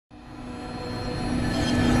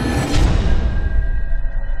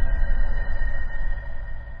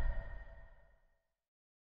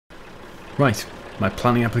Right, my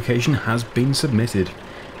planning application has been submitted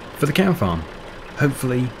for the cow farm.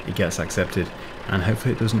 Hopefully it gets accepted, and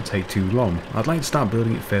hopefully it doesn't take too long. I'd like to start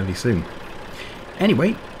building it fairly soon.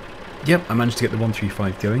 Anyway, yep, I managed to get the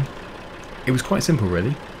 135 going. It was quite simple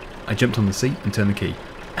really. I jumped on the seat and turned the key,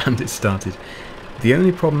 and it started. The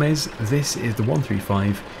only problem is, this is the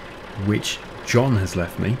 135 which John has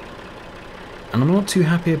left me, and I'm not too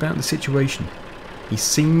happy about the situation. He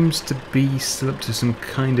seems to be still up to some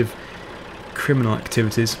kind of criminal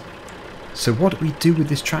activities. So what do we do with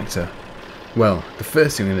this tractor? Well, the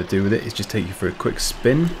first thing I'm going to do with it is just take you for a quick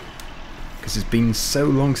spin, because it's been so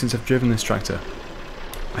long since I've driven this tractor.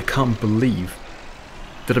 I can't believe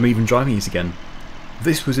that I'm even driving it again.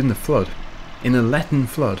 This was in the flood, in a Letten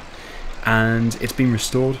flood, and it's been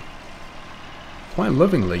restored quite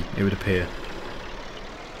lovingly, it would appear.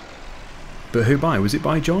 But who by? Was it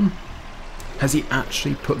by John? Has he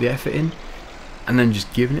actually put the effort in and then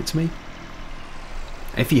just given it to me?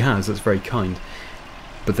 If he has, that's very kind.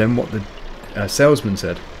 But then what the salesman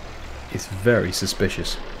said is very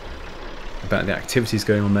suspicious about the activities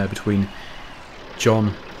going on there between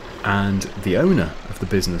John and the owner of the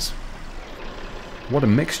business. What a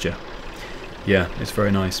mixture. Yeah, it's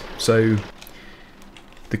very nice. So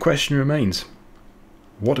the question remains,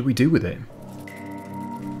 what do we do with it?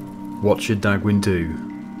 What should Daggerwin do?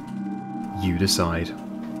 You decide.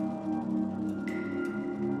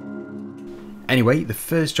 Anyway, the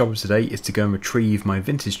first job of today is to go and retrieve my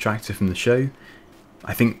vintage tractor from the show.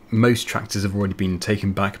 I think most tractors have already been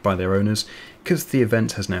taken back by their owners because the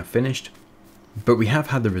event has now finished. But we have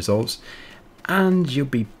had the results, and you'll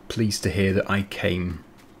be pleased to hear that I came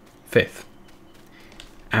 5th.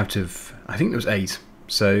 Out of, I think there was 8,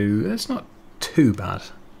 so that's not too bad.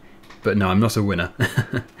 But no, I'm not a winner.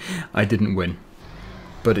 I didn't win.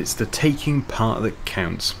 But it's the taking part that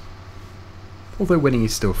counts. Although winning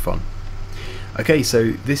is still fun. Okay,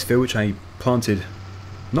 so this field, which I planted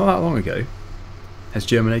not that long ago, has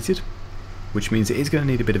germinated, which means it is going to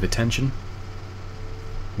need a bit of attention.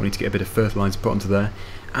 We'll need to get a bit of fertiliser put onto there,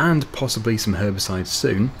 and possibly some herbicides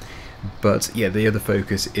soon. But yeah, the other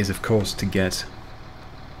focus is of course to get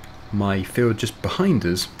my field just behind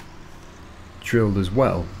us drilled as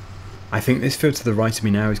well. I think this field to the right of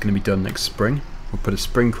me now is going to be done next spring. We'll put a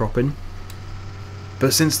spring crop in.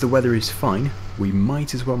 But since the weather is fine, we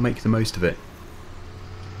might as well make the most of it.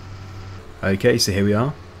 Okay, so here we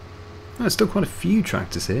are. Oh, there's still quite a few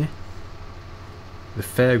tractors here. The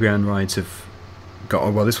fairground rides have got... Oh,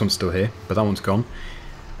 well, this one's still here, but that one's gone.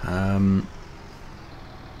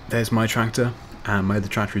 There's my tractor, and my other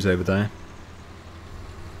tractor is over there.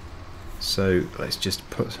 So let's just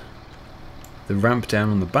put the ramp down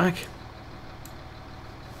on the back.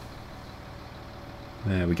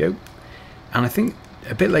 There we go. And I think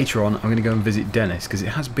a bit later on I'm going to go and visit Dennis, because it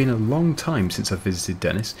has been a long time since I've visited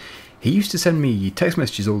Dennis. He used to send me text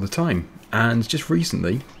messages all the time, and just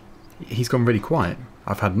recently he's gone really quiet.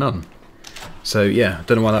 I've had none. So yeah,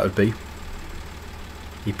 don't know why that would be.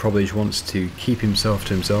 He probably just wants to keep himself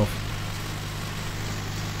to himself.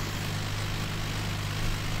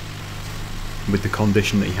 With the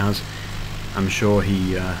condition that he has, I'm sure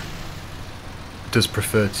he does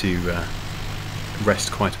prefer to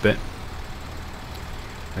rest quite a bit.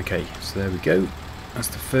 Okay, so there we go. That's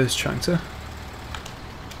the first tractor.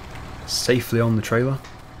 Safely on the trailer.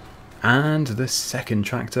 And the second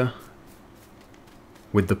tractor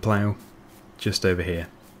with the plough just over here.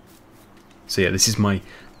 So yeah, this is my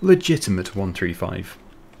legitimate 135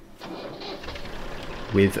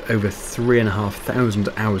 with over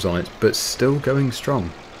 3,500 hours on it, but still going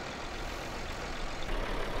strong.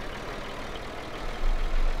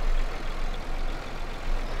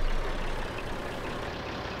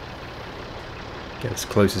 Get as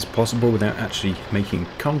close as possible without actually making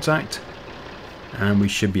contact, and we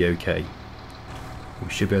should be okay.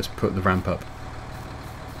 We should be able to put the ramp up.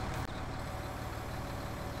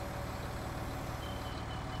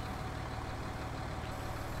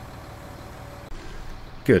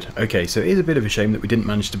 Good, okay, so it is a bit of a shame that we didn't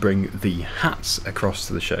manage to bring the hats across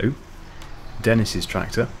to the show, Dennis's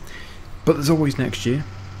tractor, but there's always next year.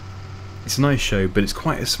 It's a nice show, but it's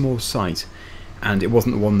quite a small site, and it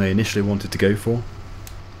wasn't the one they initially wanted to go for.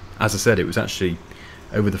 As I said, it was actually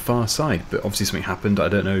over the far side, but obviously something happened. I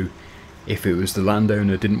don't know if it was the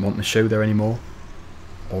landowner didn't want the show there anymore,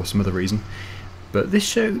 or some other reason. But this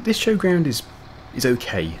showground is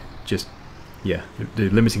okay. Just, yeah, the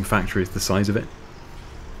limiting factor is the size of it.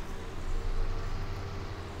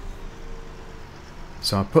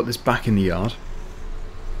 So I'll put this back in the yard.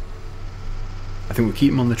 I think we'll keep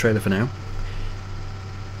them on the trailer for now.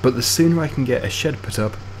 But the sooner I can get a shed put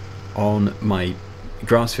up on my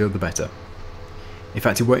grass field, the better. In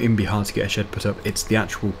fact, it won't even be hard to get a shed put up. It's the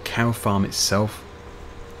actual cow farm itself.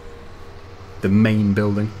 The main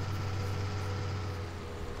building.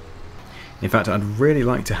 In fact, I'd really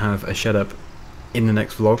like to have a shed up in the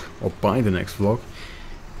next vlog, or by the next vlog,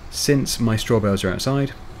 since my straw bales are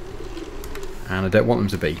outside, and I don't want them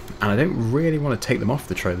to be. And I don't really want to take them off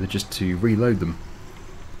the trailer just to reload them,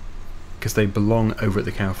 because they belong over at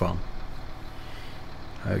the cow farm.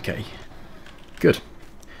 Okay, good.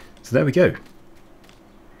 So there we go.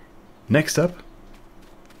 Next up,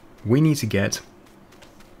 we need to get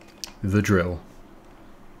the drill.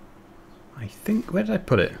 I think, where did I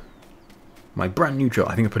put it? My brand new drill.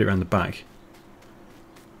 I think I put it around the back.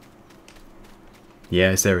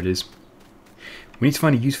 Yes, there it is. We need to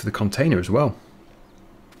find a use for the container as well.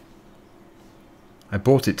 I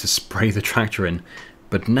bought it to spray the tractor in,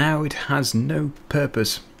 but now it has no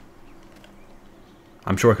purpose.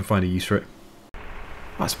 I'm sure I can find a use for it.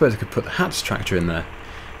 I suppose I could put the Hats tractor in there.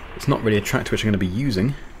 It's not really a tractor which I'm going to be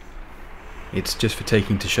using. It's just for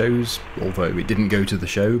taking to shows, although it didn't go to the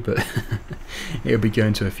show, but it'll be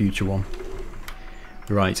going to a future one.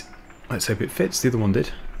 Right, let's hope it fits. The other one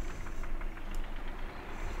did.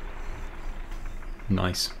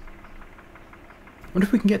 Nice. Wonder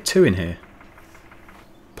if we can get two in here.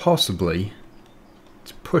 Possibly.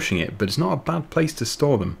 It's pushing it, but it's not a bad place to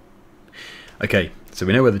store them. Okay, so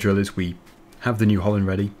we know where the drill is. We have the New Holland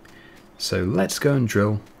ready. So let's go and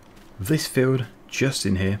drill this field just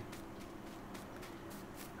in here.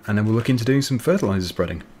 And then we'll look into doing some fertiliser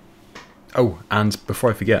spreading. Oh, and before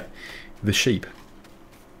I forget, the sheep.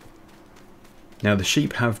 Now the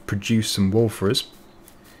sheep have produced some wool for us,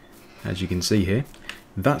 as you can see here.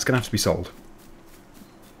 That's going to have to be sold.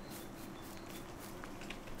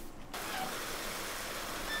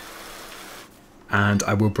 And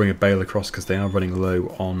I will bring a bale across because they are running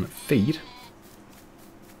low on feed.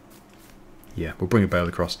 Yeah, we'll bring a bale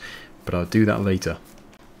across, but I'll do that later.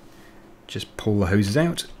 Just pull the hoses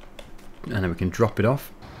out, and then we can drop it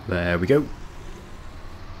off. There we go.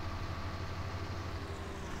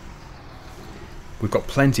 We've got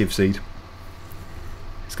plenty of seed.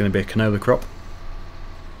 It's going to be a canola crop.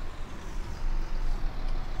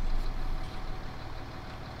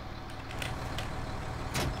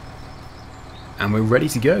 And we're ready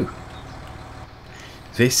to go.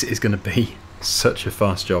 This is going to be such a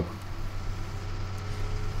fast job.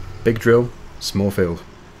 Big drill, small field.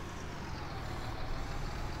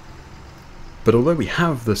 But although we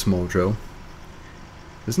have the small drill,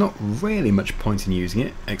 there's not really much point in using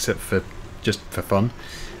it, except for just for fun,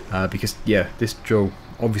 because yeah, this drill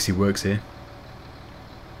obviously works here.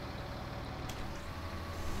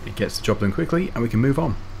 It gets the job done quickly and we can move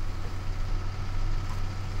on.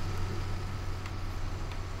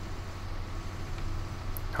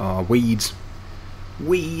 Ah, weeds.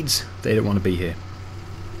 Weeds! They don't want to be here.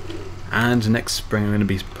 And next spring I'm going to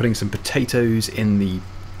be putting some potatoes in the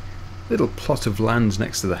little plot of land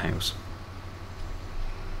next to the house.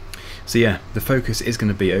 So yeah, the focus is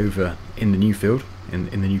going to be over in the new field, in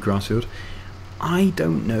the new grass field. I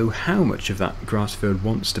don't know how much of that grass field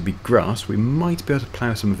wants to be grass. We might be able to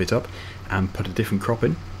plough some of it up and put a different crop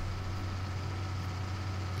in.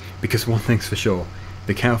 Because one thing's for sure,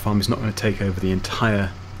 the cow farm is not going to take over the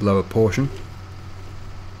entire lower portion.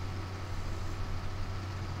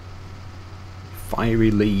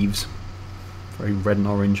 Fiery leaves, very red and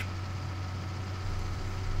orange.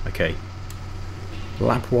 Okay,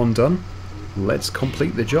 lap one done, let's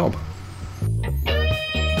complete the job.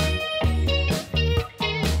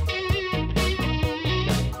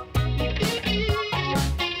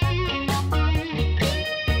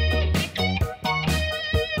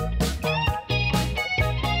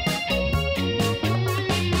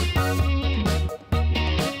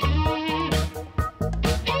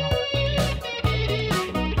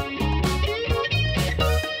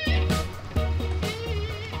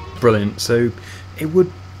 Brilliant, so it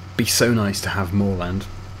would be so nice to have more land,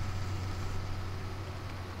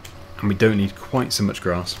 and we don't need quite so much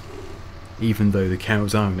grass, even though the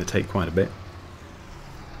cows are going to take quite a bit.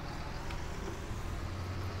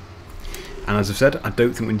 And as I've said, I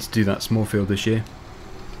don't think we need to do that small field this year.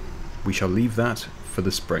 We shall leave that for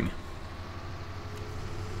the spring.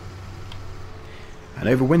 And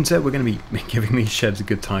over winter we're going to be giving these sheds a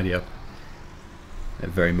good tidy up.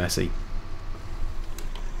 They're very messy.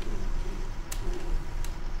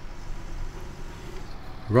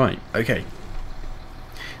 Right, okay.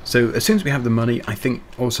 So as soon as we have the money, I think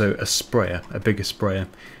also a sprayer, a bigger sprayer,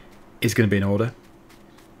 is going to be in order.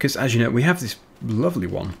 Because as you know, we have this lovely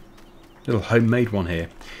one, little homemade one here.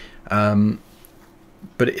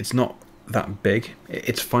 But it's not that big.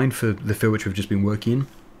 It's fine for the field which we've just been working in,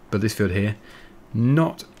 but this field here,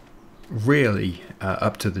 not really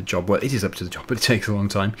up to the job. Well, it is up to the job, but it takes a long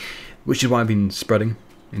time, which is why I've been spreading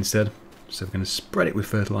instead. So we're going to spread it with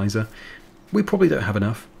fertilizer. We probably don't have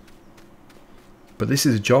enough, but this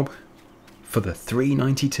is a job for the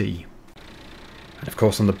 390T. And of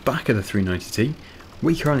course on the back of the 390T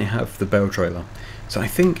we currently have the bale trailer. So I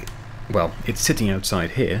think, well, it's sitting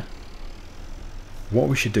outside here. What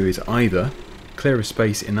we should do is either clear a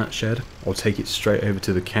space in that shed or take it straight over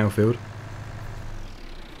to the cow field.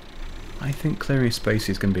 I think clearing a space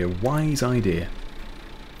is going to be a wise idea.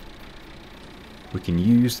 We can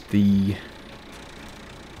use the...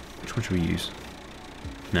 which one should we use?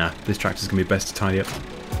 Nah, this tractor's going to be best to tidy up.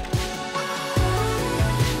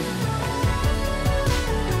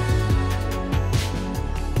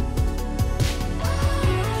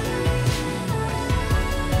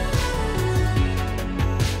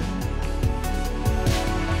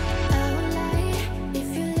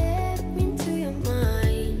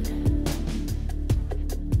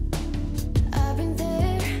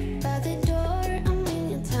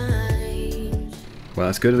 Well,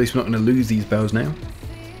 that's good, at least we're not going to lose these bales now.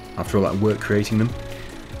 After all that work creating them.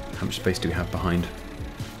 How much space do we have behind?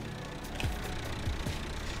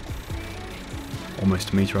 Almost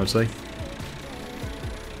a metre, I'd say.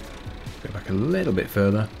 Go back a little bit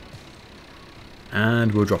further.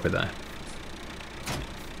 And we'll drop it there.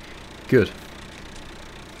 Good.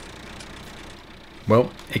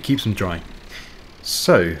 Well, it keeps them dry.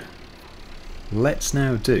 So, let's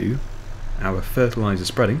now do our fertiliser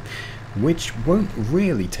spreading, which won't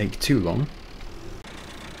really take too long.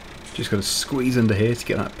 Just got to squeeze under here to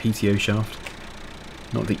get that PTO shaft.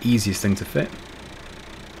 Not the easiest thing to fit.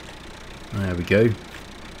 There we go.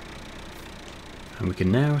 And we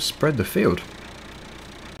can now spread the field.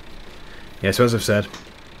 Yeah, so as I've said,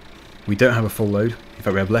 we don't have a full load. In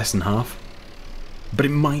fact, we have less than half. But it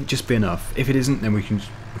might just be enough. If it isn't, then we can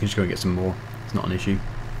just go and get some more. It's not an issue.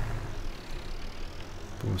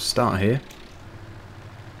 But we'll start here.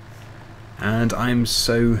 And I'm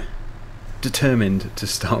so determined to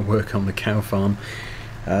start work on the cow farm,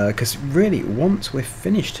 because really once we're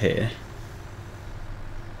finished here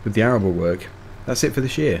with the arable work, that's it for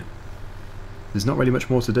this year. There's not really much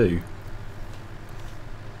more to do.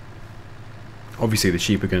 Obviously the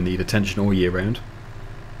sheep are going to need attention all year round,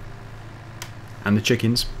 and the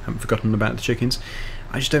chickens, haven't forgotten about the chickens.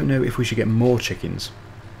 I just don't know if we should get more chickens.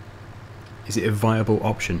 Is it a viable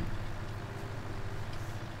option?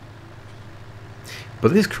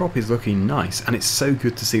 But this crop is looking nice, and it's so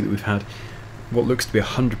good to see that we've had what looks to be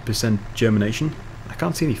 100% germination. I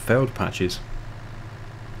can't see any failed patches.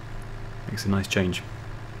 Makes a nice change.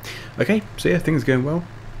 Okay, so yeah, things are going well.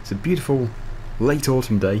 It's a beautiful late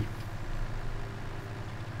autumn day,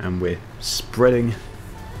 and we're spreading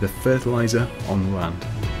the fertiliser on the land.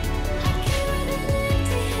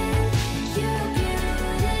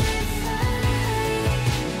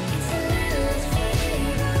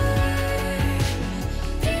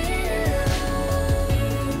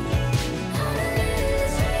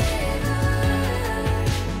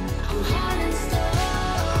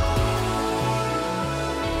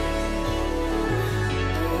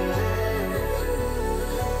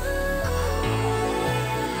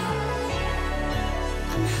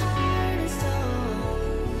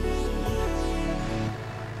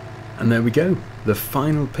 And there we go, the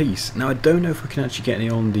final piece. Now I don't know if we can actually get any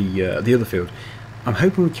on the other field. I'm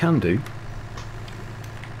hoping we can do.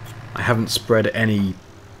 I haven't spread any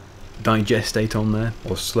digestate on there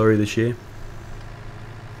or slurry this year,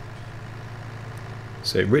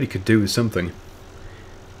 so it really could do with something.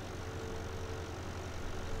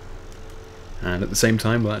 And at the same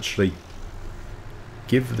time we'll actually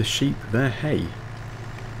give the sheep their hay.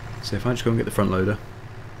 So if I just go and get the front loader.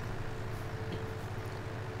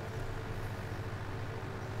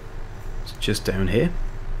 Just down here.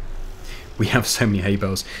 We have so many hay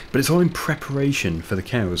bales, but it's all in preparation for the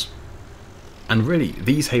cows. And really,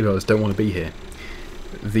 these hay bales don't want to be here.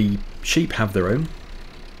 The sheep have their own.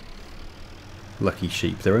 Lucky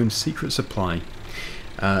sheep, their own secret supply.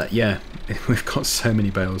 Yeah, we've got so many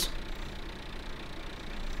bales.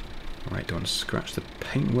 Right, don't want to scratch the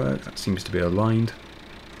paintwork, that seems to be aligned.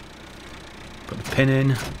 Put the pin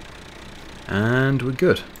in, and we're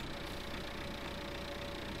good.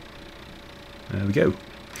 There we go.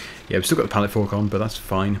 Yeah, we've still got the pallet fork on, but that's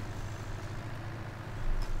fine.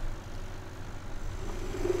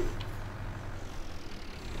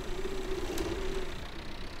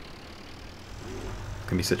 It's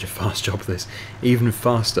going to be such a fast job this. Even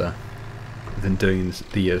faster than doing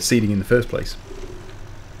the seeding in the first place.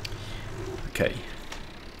 Okay.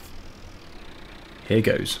 Here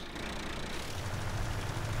goes.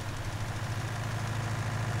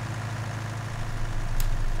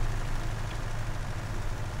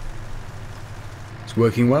 It's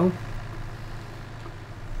working well.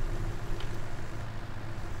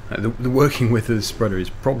 The working width of the spreader is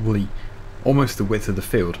probably almost the width of the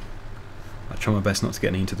field. I try my best not to get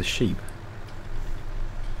any into the sheep.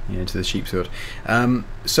 Yeah, into the sheep's field.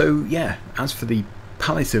 So yeah, as for the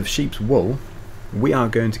pallet of sheep's wool, we are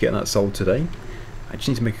going to get that sold today. I just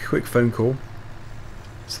need to make a quick phone call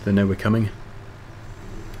so they know we're coming.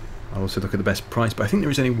 I'll also look at the best price, but I think there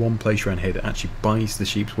is only one place around here that actually buys the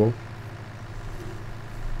sheep's wool.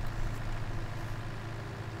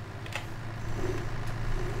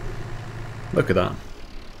 Look at that.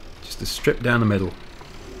 Just a strip down the middle.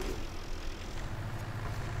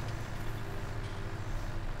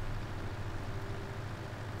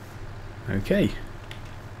 Okay.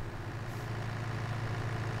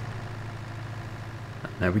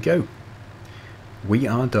 There we go. We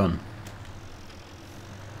are done.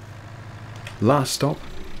 Last stop,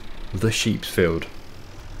 the sheep's field.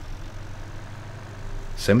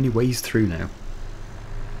 So many ways through now.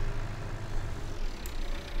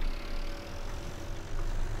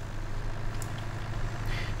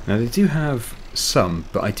 Now they do have some,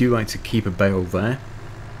 but I do like to keep a bale there.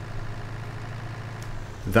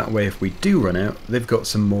 That way if we do run out, they've got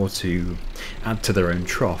some more to add to their own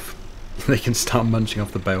trough. They can start munching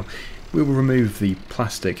off the bale. We will remove the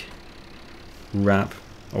plastic wrap,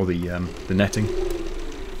 or the netting.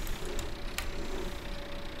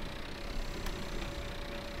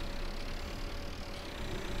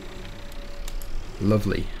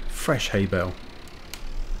 Lovely, fresh hay bale.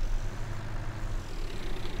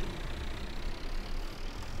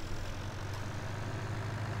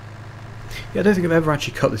 Yeah, I don't think I've ever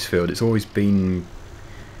actually cut this field. It's always been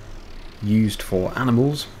used for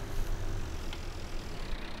animals.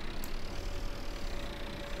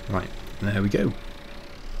 Right, there we go.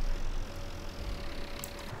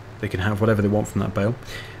 They can have whatever they want from that bale.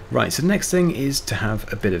 Right, so the next thing is to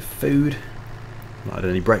have a bit of food. Not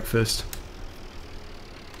any breakfast.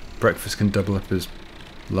 Breakfast can double up as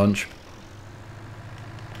lunch.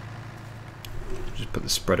 Just put the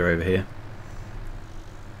spreader over here.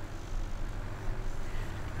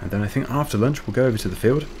 And then I think after lunch we'll go over to the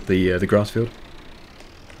field, the grass field,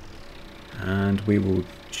 and we will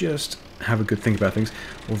just have a good think about things.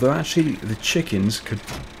 Although actually the chickens could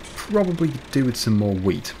probably do with some more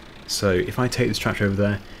wheat. So if I take this tractor over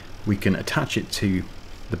there, we can attach it to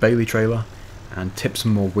the Bailey trailer and tip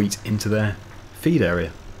some more wheat into their feed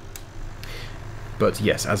area. But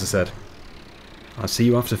yes, as I said, I'll see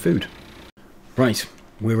you after food. Right.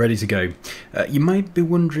 We're ready to go. You might be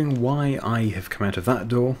wondering why I have come out of that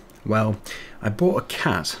door. Well, I bought a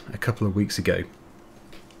cat a couple of weeks ago.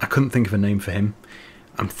 I couldn't think of a name for him.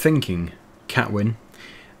 I'm thinking Catwin.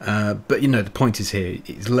 But you know, the point is here,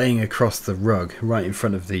 it's laying across the rug right in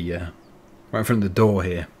front of the door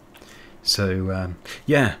here. So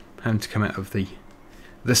yeah, having to come out of the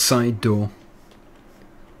side door.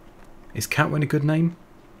 Is Catwin a good name?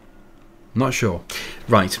 Not sure.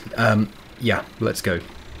 Right. Yeah, let's go.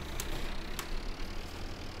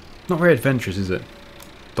 Not very adventurous, is it?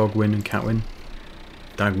 Dogwin and Catwin.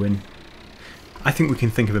 Dagwin. I think we can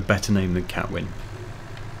think of a better name than Catwin.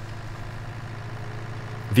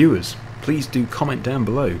 Viewers, please do comment down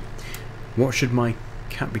below. What should my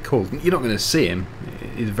cat be called? You're not going to see him.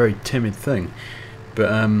 He's a very timid thing. But,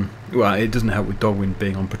 well, it doesn't help with Dogwin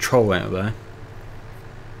being on patrol out there.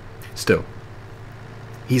 Still,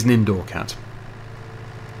 he's an indoor cat.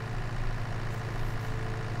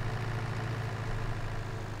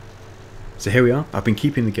 So here we are. I've been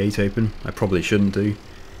keeping the gate open. I probably shouldn't do.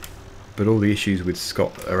 But all the issues with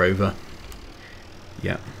Scott are over.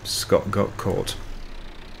 Yeah, Scott got caught.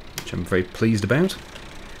 Which I'm very pleased about.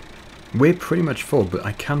 We're pretty much full, but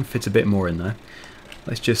I can fit a bit more in there.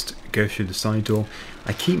 Let's just go through the side door.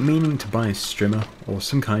 I keep meaning to buy a strimmer or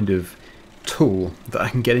some kind of tool that I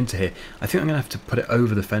can get into here. I think I'm going to have to put it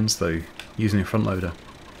over the fence though, using a front loader.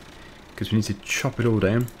 Because we need to chop it all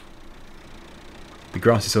down. The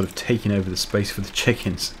grass is sort of taking over the space for the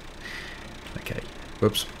chickens. Okay,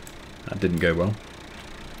 whoops, that didn't go well.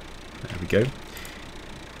 There we go.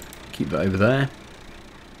 Keep that over there.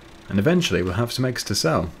 And eventually we'll have some eggs to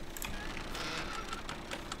sell.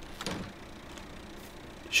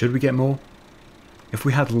 Should we get more? If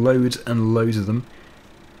we had loads and loads of them,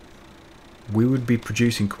 we would be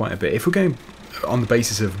producing quite a bit. If we're going on the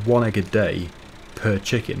basis of 1 egg a day per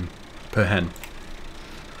chicken, per hen,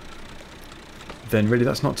 then really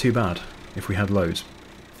that's not too bad if we had loads.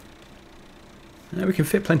 Now we can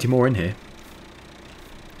fit plenty more in here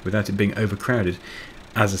without it being overcrowded.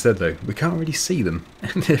 As I said though, we can't really see them.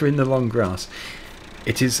 They're in the long grass.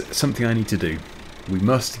 It is something I need to do. We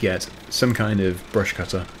must get some kind of brush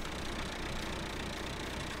cutter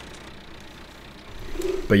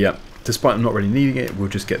But yeah, despite not really needing it, we'll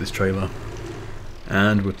just get this trailer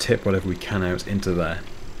and we'll tip whatever we can out into there.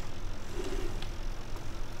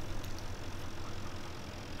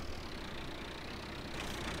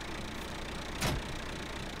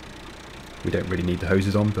 We don't really need the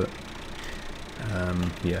hoses on, but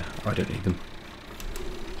yeah, I don't need them.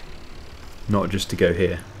 Not just to go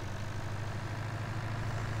here.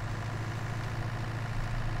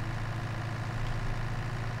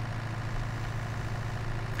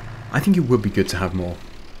 I think it would be good to have more.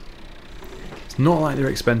 It's not like they're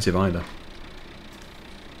expensive either.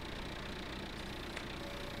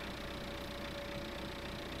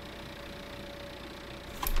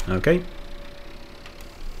 Okay.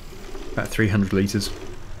 About 300 litres.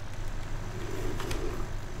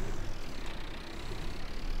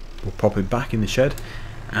 We'll pop it back in the shed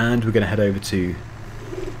and we're going to head over to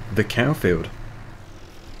the cow field.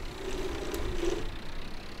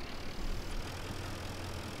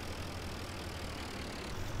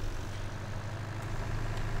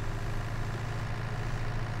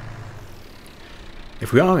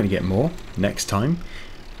 If we are going to get more next time,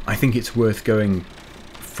 I think it's worth going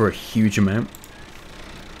for a huge amount.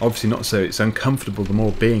 Obviously not so it's uncomfortable the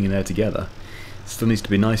more being in there together. Still needs to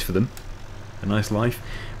be nice for them. A nice life.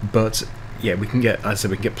 But yeah, we can get, as I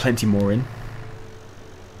said, we can get plenty more in.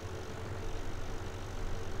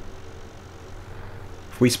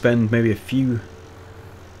 If we spend maybe a few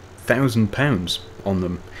 £1,000 on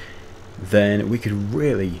them, then we could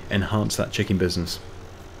really enhance that chicken business.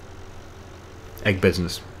 Egg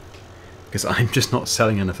business. Because I'm just not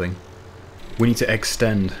selling anything. We need to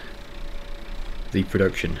extend the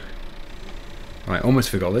production. Right, almost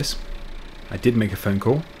forgot this. I did make a phone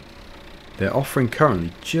call. They're offering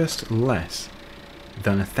currently just less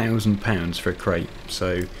than £1,000 for a crate,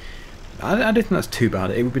 so I don't think that's too bad.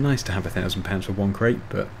 It would be nice to have £1,000 for one crate,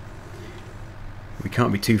 but we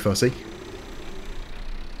can't be too fussy.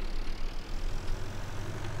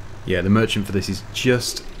 Yeah, the merchant for this is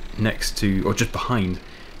just next to, or just behind,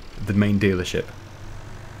 the main dealership.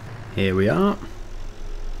 Here we are.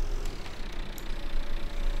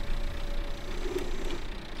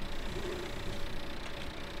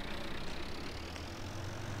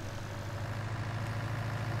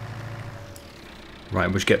 Right,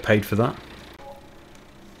 we'll just get paid for that.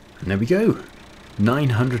 And there we go.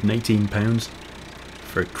 £918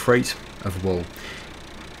 for a crate of wool.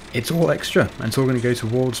 It's all extra, and it's all going to go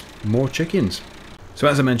towards more chickens. So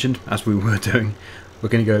as I mentioned, as we were doing, we're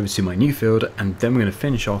going to go over to my new field, and then we're going to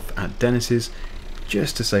finish off at Dennis's,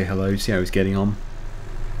 just to say hello, see how he's getting on.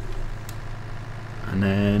 And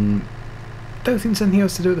then, don't think there's anything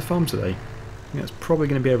else to do at the farm today. I think that's probably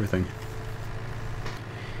going to be everything.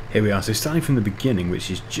 Here we are, so starting from the beginning, which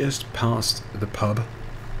is just past the pub.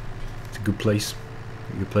 It's a good place.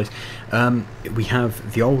 A good place. We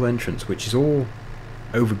have the old entrance, which is all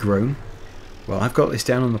overgrown. Well, I've got this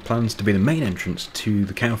down on the plans to be the main entrance to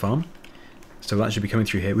the cow farm. So that should be coming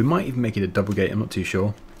through here. We might even make it a double gate, I'm not too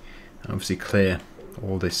sure. And obviously clear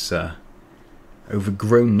all this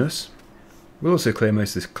overgrownness. We'll also clear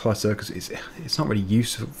most of this clutter, because it's not really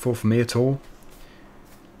useful for me at all.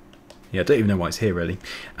 Yeah, I don't even know why it's here really.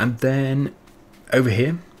 And then over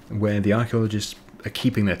here, where the archaeologists are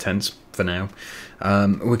keeping their tents for now,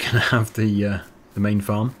 we're going to have the main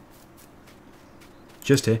farm.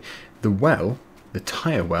 Just here. The well, the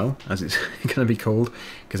tyre well, as it's going to be called,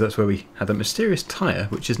 because that's where we had that mysterious tyre,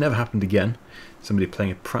 which has never happened again. Somebody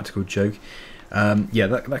playing a practical joke. Yeah,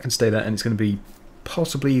 that can stay there, and it's going to be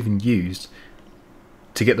possibly even used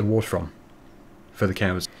to get the water from for the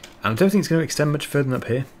cows. And I don't think it's going to extend much further than up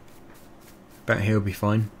here. About here will be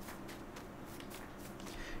fine.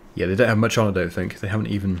 Yeah, they don't have much on, I don't think. They haven't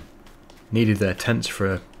even needed their tents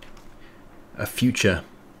for a future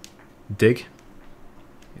dig.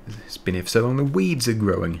 It's been here for so long, the weeds are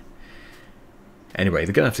growing. Anyway,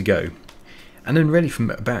 they're going to have to go. And then really from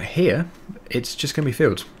about here, it's just going to be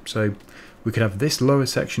fields. So we could have this lower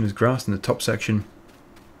section as grass and the top section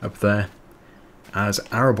up there as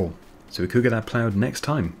arable. So we could get that ploughed next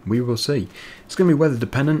time. We will see. It's going to be weather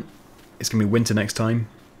dependent. It's going to be winter next time.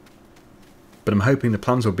 But I'm hoping the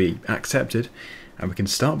plans will be accepted and we can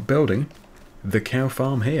start building the cow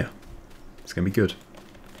farm here. It's going to be good.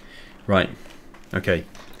 Right. Okay.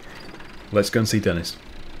 Let's go and see Dennis.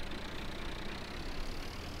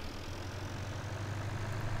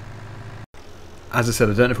 As I said,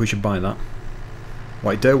 I don't know if we should buy that.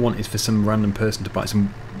 What I don't want is for some random person to buy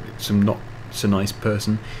some not so nice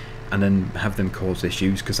person and then have them cause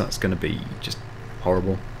issues, because that's going to be just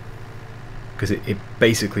horrible. Because it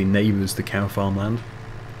basically neighbours the cow farm land.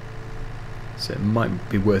 So it might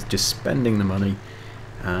be worth just spending the money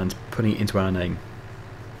and putting it into our name.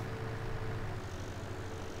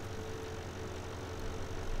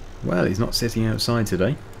 Well, he's not sitting outside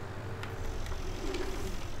today.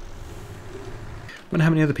 Wonder how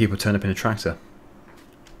many other people turn up in a tractor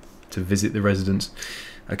to visit the residence.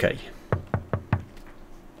 Okay.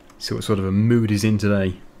 See what sort of a mood he's in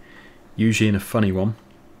today. Usually in a funny one.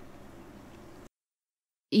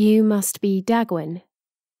 You must be Daggerwin.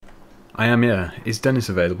 I am, yeah. Is Dennis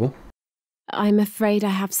available? I'm afraid I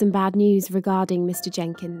have some bad news regarding Mr.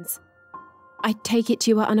 Jenkins. I take it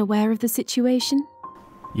you are unaware of the situation?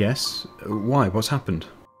 Yes. Why? What's happened?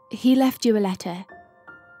 He left you a letter.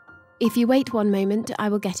 If you wait one moment, I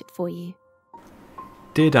will get it for you.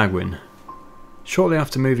 Dear Daggerwin, shortly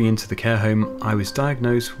after moving into the care home, I was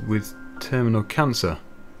diagnosed with terminal cancer.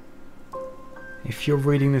 If you're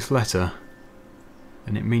reading this letter,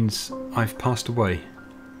 then it means I've passed away.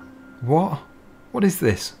 What? What is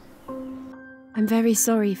this? I'm very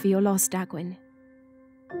sorry for your loss, Daggerwin.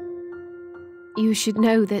 You should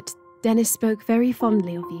know that Dennis spoke very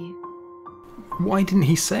fondly of you. Why didn't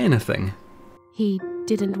he say anything? He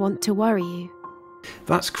didn't want to worry you.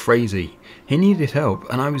 That's crazy. He needed help,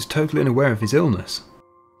 and I was totally unaware of his illness.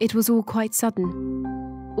 It was all quite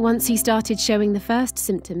sudden. Once he started showing the first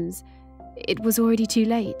symptoms, it was already too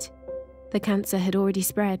late. The cancer had already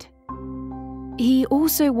spread. He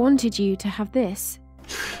also wanted you to have this.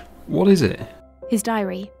 What is it? His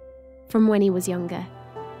diary, from when he was younger.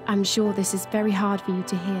 I'm sure this is very hard for you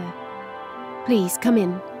to hear. Please, come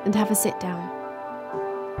in and have a sit down.